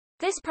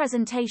This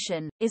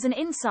presentation is an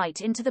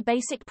insight into the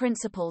basic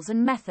principles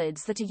and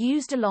methods that are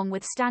used along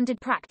with standard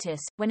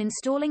practice when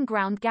installing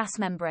ground gas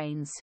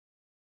membranes.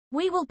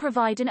 We will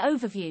provide an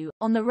overview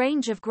on the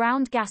range of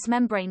ground gas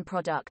membrane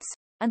products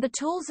and the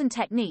tools and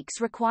techniques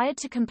required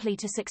to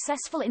complete a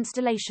successful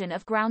installation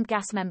of ground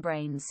gas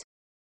membranes.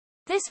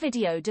 This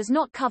video does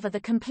not cover the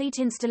complete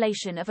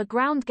installation of a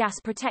ground gas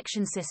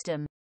protection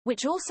system,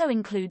 which also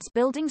includes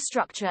building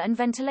structure and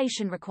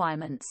ventilation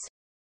requirements.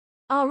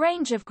 Our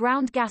range of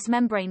ground gas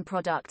membrane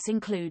products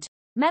include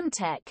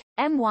Memtech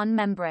M1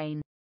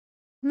 membrane,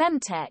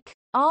 Memtech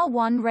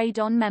R1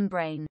 radon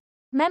membrane,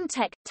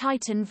 Memtech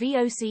Titan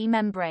VOC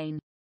membrane,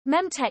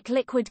 Memtech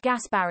liquid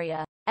gas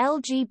barrier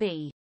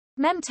LGB,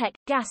 Memtech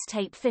gas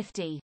tape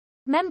 50,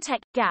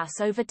 Memtech gas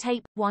over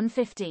tape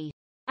 150,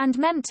 and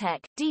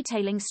Memtech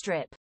detailing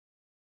strip.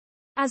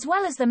 As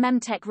well as the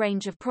Memtech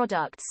range of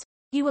products,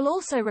 you will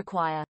also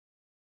require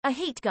a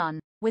heat gun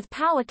with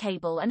power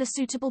cable and a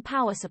suitable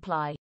power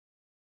supply.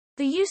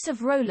 The use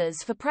of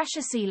rollers for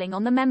pressure sealing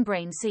on the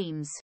membrane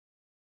seams.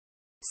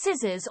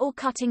 Scissors or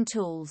cutting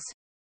tools.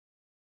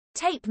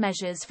 Tape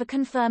measures for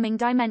confirming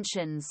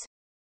dimensions.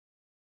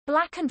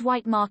 Black and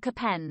white marker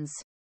pens.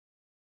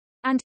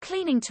 And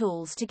cleaning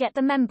tools to get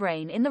the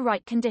membrane in the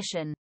right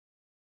condition.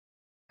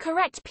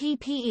 Correct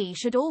PPE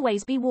should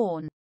always be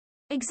worn.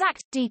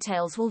 Exact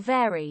details will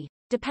vary,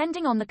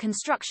 depending on the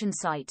construction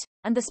site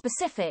and the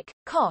specific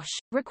COSH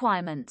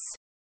requirements.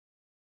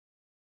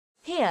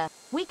 Here,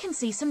 we can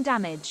see some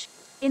damage.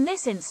 In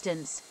this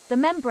instance, the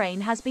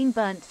membrane has been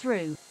burnt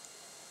through.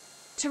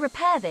 To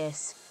repair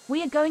this,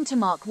 we are going to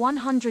mark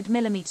 100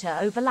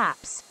 mm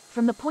overlaps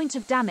from the point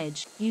of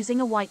damage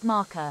using a white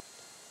marker.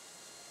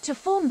 To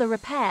form the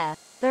repair,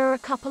 there are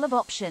a couple of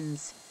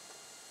options.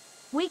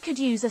 We could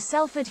use a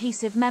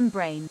self-adhesive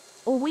membrane,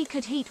 or we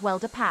could heat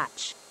weld a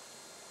patch.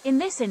 In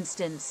this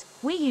instance,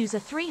 we use a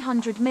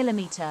 300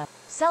 mm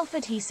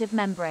self-adhesive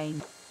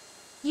membrane.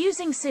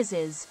 Using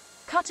scissors,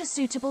 cut a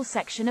suitable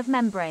section of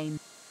membrane.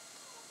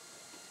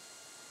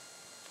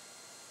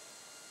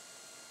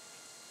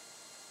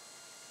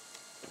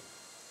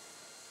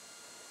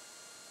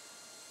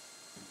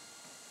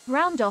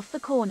 Round off the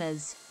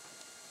corners.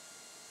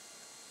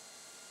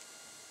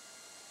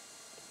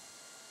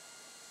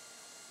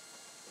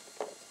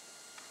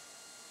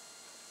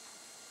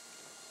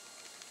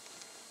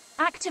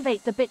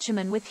 Activate the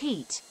bitumen with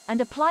heat,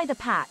 and apply the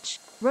patch,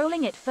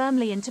 rolling it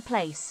firmly into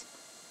place.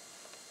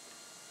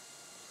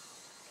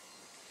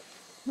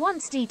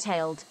 Once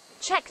detailed,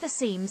 check the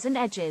seams and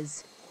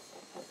edges.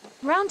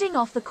 Rounding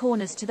off the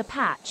corners to the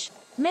patch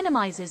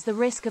minimizes the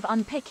risk of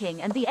unpicking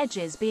and the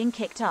edges being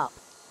kicked up.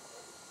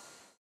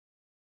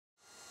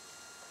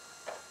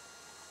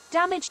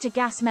 Damage to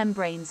gas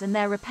membranes and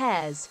their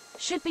repairs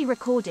should be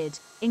recorded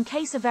in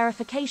case a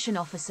verification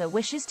officer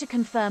wishes to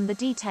confirm the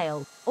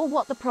detail or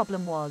what the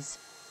problem was.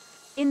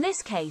 In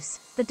this case,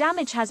 the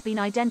damage has been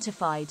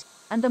identified,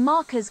 and the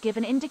markers give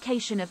an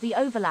indication of the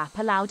overlap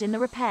allowed in the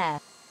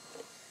repair.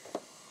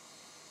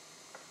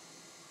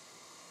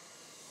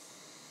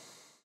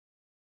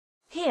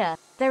 Here,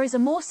 there is a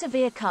more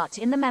severe cut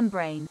in the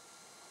membrane.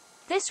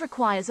 This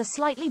requires a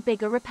slightly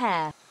bigger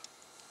repair.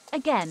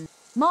 Again,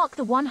 mark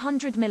the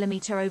 100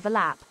 mm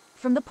overlap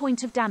from the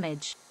point of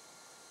damage.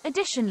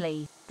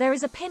 Additionally, there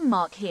is a pin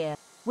mark here,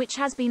 which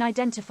has been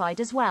identified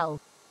as well.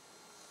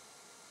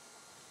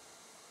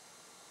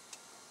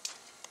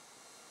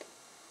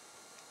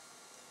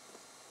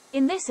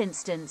 In this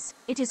instance,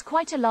 it is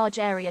quite a large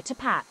area to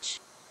patch.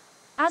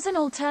 As an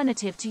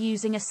alternative to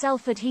using a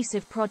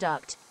self-adhesive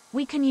product,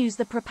 we can use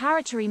the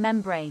preparatory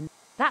membrane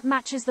that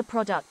matches the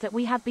product that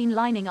we have been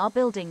lining our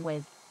building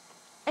with.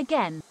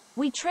 Again,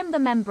 we trim the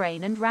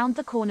membrane and round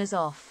the corners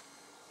off.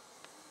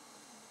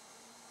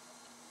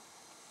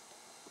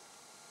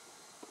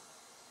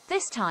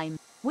 This time,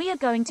 we are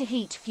going to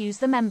heat fuse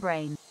the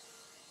membrane.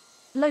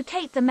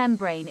 Locate the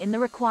membrane in the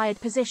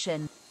required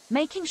position,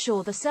 making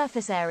sure the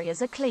surface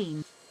areas are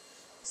clean.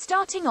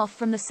 Starting off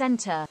from the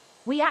center,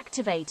 we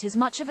activate as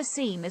much of a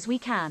seam as we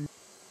can.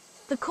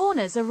 The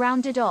corners are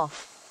rounded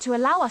off to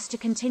allow us to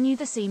continue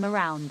the seam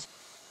around.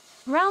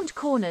 Round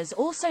corners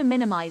also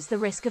minimize the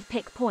risk of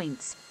pick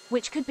points,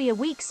 which could be a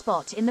weak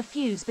spot in the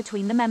fuse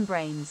between the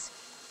membranes.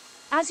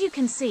 As you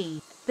can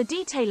see, the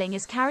detailing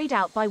is carried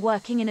out by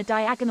working in a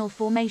diagonal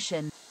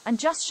formation and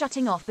just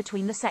shutting off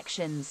between the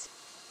sections.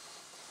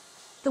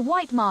 The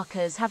white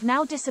markers have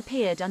now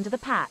disappeared under the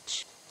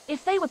patch.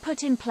 If they were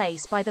put in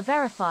place by the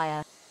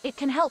verifier, it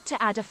can help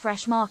to add a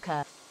fresh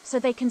marker, so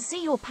they can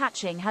see your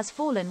patching has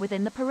fallen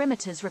within the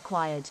perimeters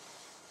required.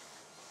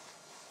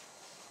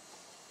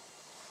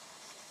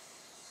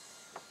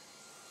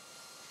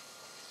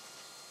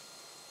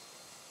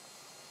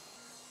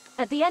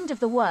 At the end of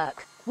the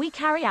work, we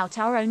carry out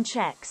our own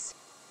checks.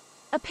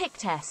 A pick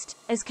test,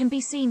 as can be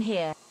seen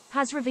here,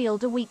 has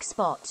revealed a weak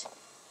spot.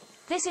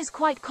 This is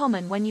quite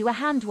common when you are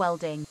hand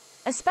welding,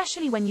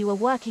 especially when you are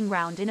working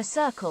round in a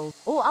circle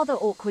or other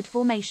awkward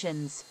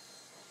formations.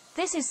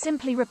 This is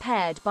simply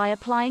repaired by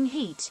applying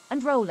heat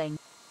and rolling.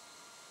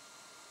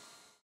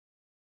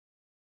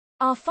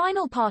 Our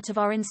final part of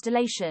our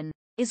installation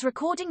is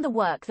recording the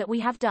work that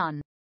we have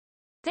done.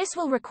 This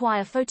will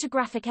require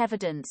photographic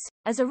evidence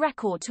as a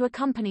record to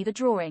accompany the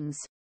drawings.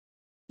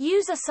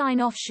 Use a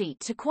sign-off sheet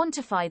to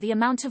quantify the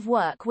amount of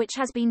work which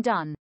has been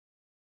done.